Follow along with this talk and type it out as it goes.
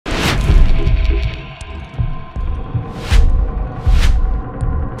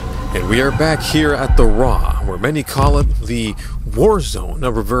And we are back here at the RAW, where many call it the war zone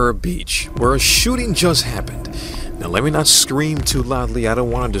of Riviera Beach, where a shooting just happened. Now let me not scream too loudly, I don't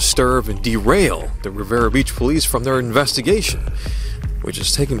want to disturb and derail the Riviera Beach police from their investigation, which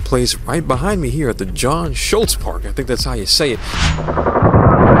is taking place right behind me here at the John Schultz Park. I think that's how you say it.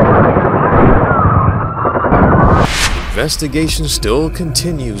 The investigation still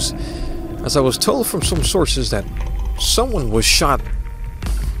continues, as I was told from some sources that someone was shot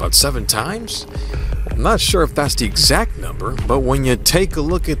about 7 times. I'm not sure if that's the exact number, but when you take a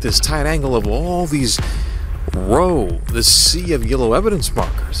look at this tight angle of all these this sea of yellow evidence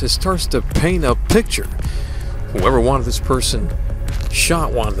markers, it starts to paint a picture. Whoever wanted this person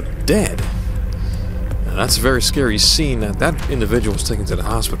shot wanted them dead. Now, that's a very scary scene. That individual was taken to the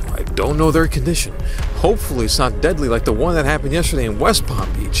hospital. I don't know their condition. Hopefully it's not deadly like the one that happened yesterday in West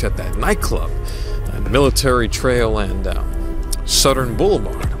Palm Beach at that nightclub at Military Trail and Southern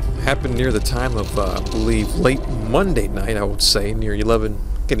Boulevard. Happened near the time of, I believe, late Monday night, I would say, near 11,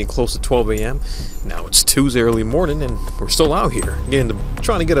 getting close to 12 a.m. Now it's Tuesday early morning, and we're still out here,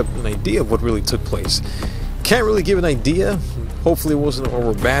 trying to get an idea of what really took place. Can't really give an idea. Hopefully it wasn't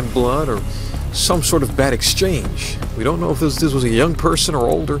over bad blood or some sort of bad exchange. We don't know if this was a young person or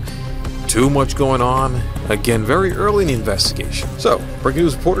older. Too much going on. Again, very early in the investigation. So, breaking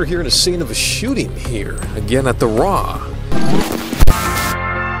news reporter here in the scene of a shooting here, again at the RAW.